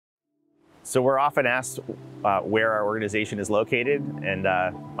So we're often asked where our organization is located, and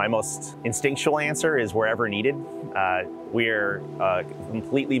my most instinctual answer is wherever needed. We're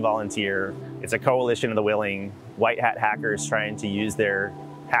completely volunteer. It's a coalition of the willing, white hat hackers trying to use their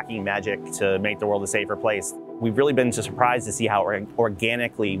hacking magic to make the world a safer place. We've really been surprised to see how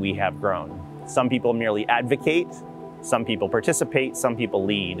organically we have grown. Some people merely advocate, some people participate, some people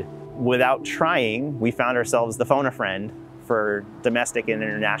lead. Without trying, we found ourselves the phone a friend for domestic and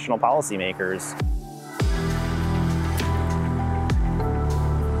international policymakers.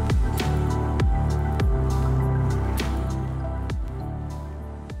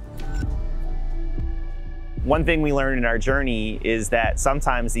 One thing we learned in our journey is that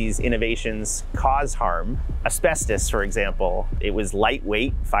sometimes these innovations cause harm. Asbestos, for example, it was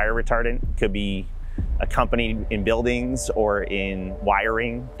lightweight, fire retardant, could be accompanied in buildings or in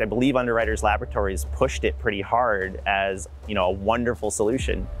wiring. I believe Underwriters Laboratories pushed it pretty hard as, a wonderful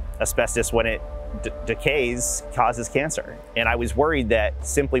solution. Asbestos, when it decays, causes cancer. And I was worried that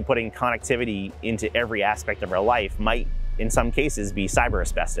simply putting connectivity into every aspect of our life might, in some cases, be cyber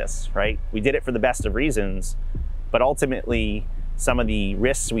asbestos, right? We did it for the best of reasons, but ultimately, some of the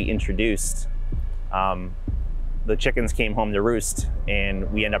risks we introduced, the chickens came home to roost,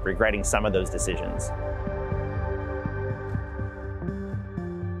 and we end up regretting some of those decisions.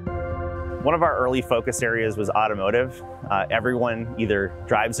 One of our early focus areas was automotive. Everyone either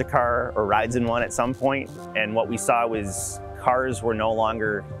drives a car or rides in one at some point, and what we saw was cars were no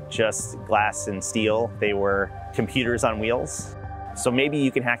longer just glass and steel, they were computers on wheels. So maybe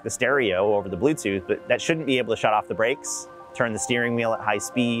you can hack the stereo over the Bluetooth, but that shouldn't be able to shut off the brakes, turn the steering wheel at high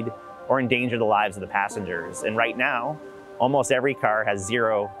speed, or endanger the lives of the passengers. And right now, almost every car has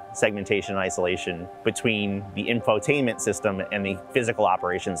zero segmentation and isolation between the infotainment system and the physical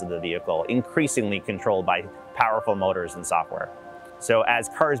operations of the vehicle, increasingly controlled by powerful motors and software. So as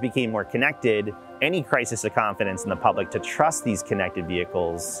cars became more connected, any crisis of confidence in the public to trust these connected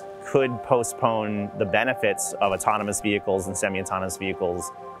vehicles could postpone the benefits of autonomous vehicles and semi-autonomous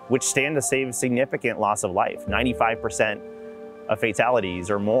vehicles, which stand to save significant loss of life. 95% of fatalities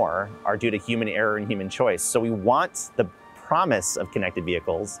or more are due to human error and human choice. So we want the promise of connected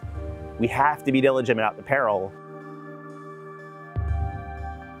vehicles. We have to be diligent about the peril.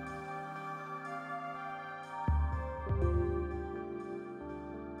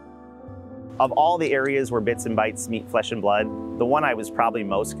 Of all the areas where bits and bytes meet flesh and blood, the one I was probably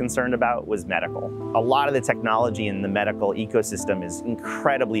most concerned about was medical. A lot of the technology in the medical ecosystem is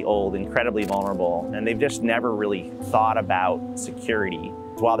incredibly old, incredibly vulnerable, and they've just never really thought about security.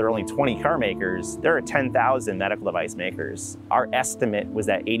 While there are only 20 car makers, there are 10,000 medical device makers. Our estimate was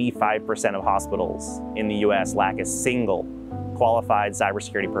that 85% of hospitals in the US lack a single qualified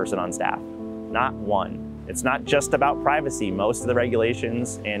cybersecurity person on staff, not one. It's not just about privacy. Most of the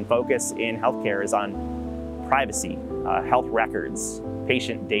regulations and focus in healthcare is on privacy, health records,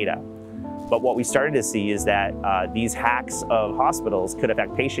 patient data. But what we started to see is that these hacks of hospitals could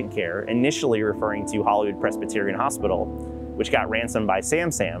affect patient care, initially referring to Hollywood Presbyterian Hospital, which got ransomed by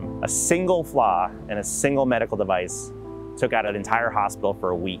SamSam. A single flaw in a single medical device took out an entire hospital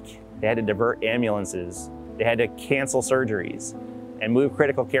for a week. They had to divert ambulances, they had to cancel surgeries, and move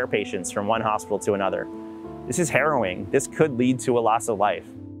critical care patients from one hospital to another. This is harrowing. This could lead to a loss of life.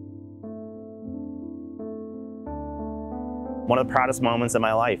 One of the proudest moments of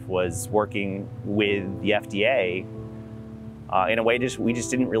my life was working with the FDA in a way we just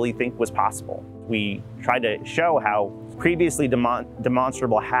didn't really think was possible. We tried to show how previously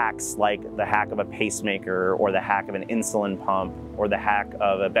demonstrable hacks, like the hack of a pacemaker or the hack of an insulin pump or the hack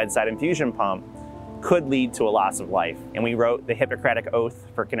of a bedside infusion pump, could lead to a loss of life. And we wrote the Hippocratic Oath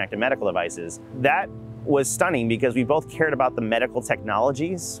for connected medical devices. That was stunning because we both cared about the medical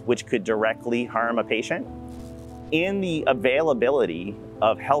technologies which could directly harm a patient and the availability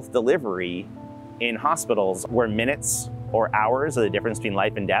of health delivery in hospitals where minutes or hours are the difference between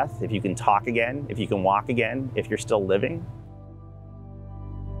life and death. If you can talk again, if you can walk again, if you're still living.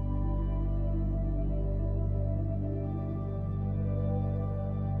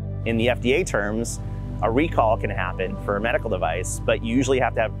 In the FDA terms, a recall can happen for a medical device, but you usually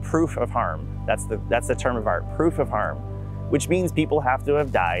have to have proof of harm. That's the term of art, proof of harm, which means people have to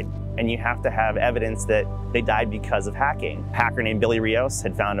have died, and you have to have evidence that they died because of hacking. A hacker named Billy Rios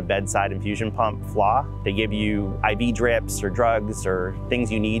had found a bedside infusion pump flaw. They give you IV drips or drugs or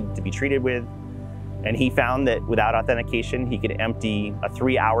things you need to be treated with. And he found that without authentication, he could empty a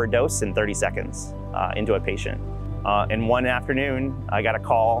 3-hour dose in 30 seconds into a patient. And one afternoon, I got a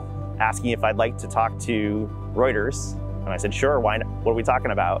call asking if I'd like to talk to Reuters. And I said, sure, why not? What are we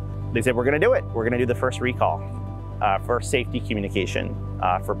talking about? They said, we're gonna do it. We're gonna do the first recall for safety communication.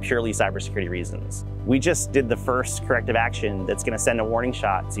 for purely cybersecurity reasons. We just did the first corrective action that's going to send a warning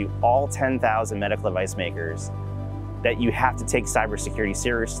shot to all 10,000 medical device makers that you have to take cybersecurity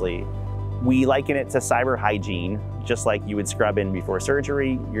seriously. We liken it to cyber hygiene. Just like you would scrub in before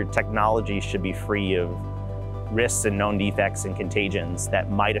surgery, your technology should be free of risks and known defects and contagions that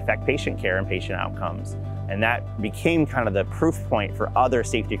might affect patient care and patient outcomes. And that became kind of the proof point for other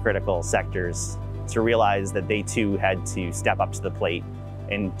safety critical sectors to realize that they too had to step up to the plate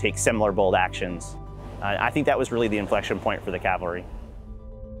and take similar bold actions. I think that was really the inflection point for the Cavalry.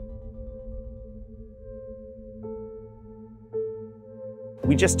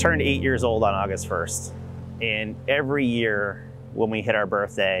 We just turned 8 years old on August 1st. And every year when we hit our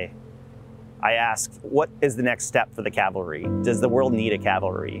birthday, I ask, what is the next step for the Cavalry? Does the world need a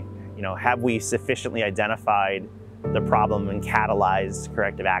Cavalry? You know, have we sufficiently identified the problem and catalyzed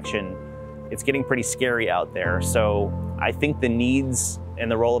corrective action? It's getting pretty scary out there. So I think the needs and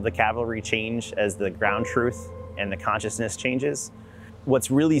the role of the Cavalry change as the ground truth and the consciousness changes.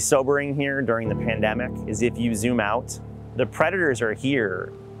 What's really sobering here during the pandemic is if you zoom out, the predators are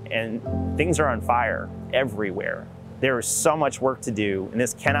here and things are on fire everywhere. There is so much work to do, and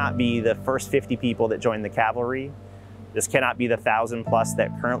this cannot be the first 50 people that join the Cavalry. This cannot be the 1,000+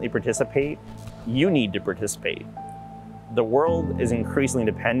 that currently participate. You need to participate. The world is increasingly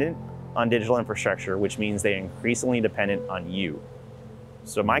dependent on digital infrastructure, which means they're increasingly dependent on you.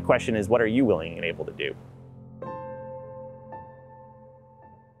 So my question is, what are you willing and able to do?